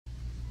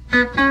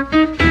Her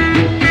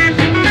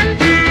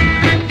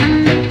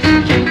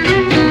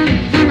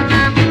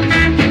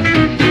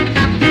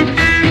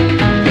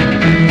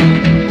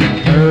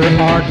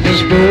heart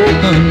was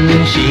broken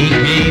when she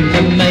came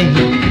to me,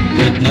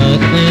 with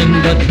nothing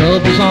but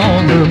troubles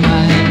on her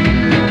mind.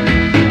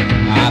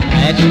 I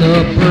patched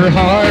up her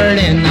heart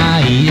and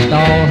I eased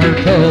all her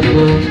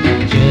troubles,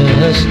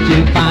 just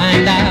to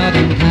find out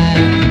in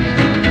time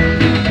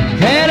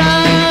that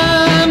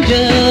I'm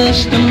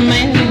just a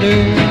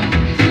mender.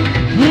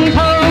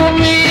 Call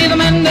me the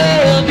mender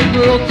of a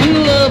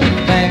broken love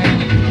affair.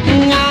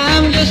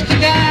 I'm just a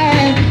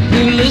guy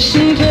who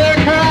listened to her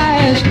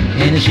cries,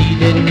 and she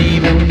didn't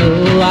even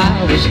know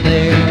I was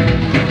there.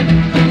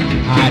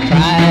 I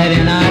tried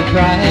and I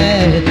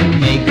tried to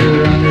make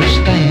her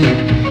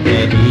understand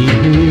that he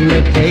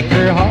would break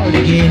her heart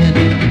again,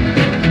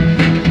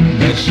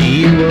 but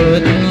she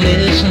wouldn't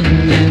listen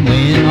and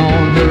went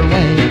on her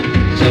way.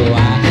 So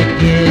I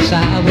guess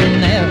I will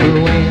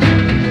never win,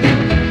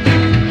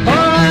 for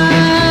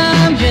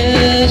I'm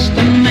just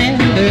a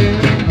mender.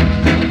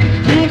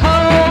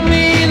 Call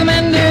me the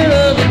mender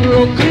of a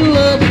broken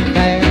love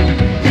affair.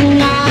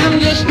 I'm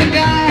just a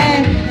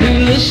guy who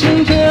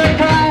listened to her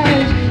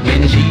cries,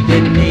 and she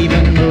didn't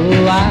even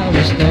know I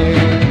was there.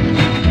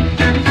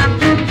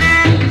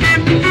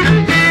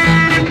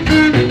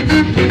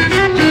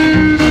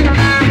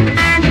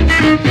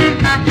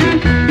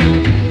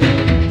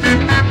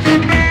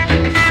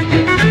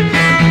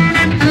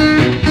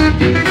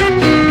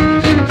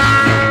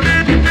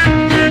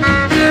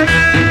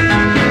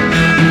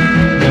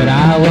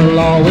 I will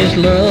always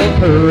love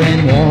her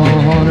and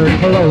want her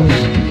close,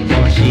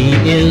 for she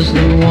is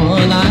the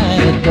one I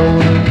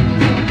adore.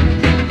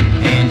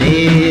 And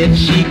if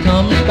she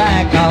comes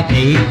back, I'll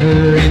take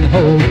her and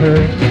hold her,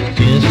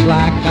 just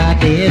like I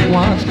did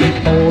once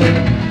before.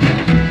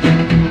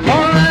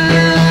 For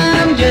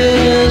I'm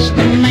just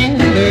a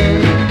mender.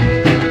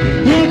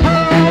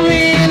 Call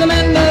me the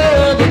mender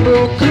of a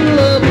broken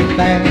love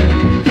affair.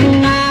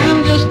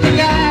 I'm just a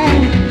guy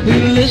who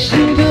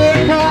listened to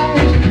her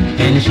cries,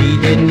 and she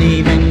didn't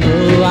even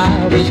know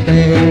I was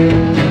there.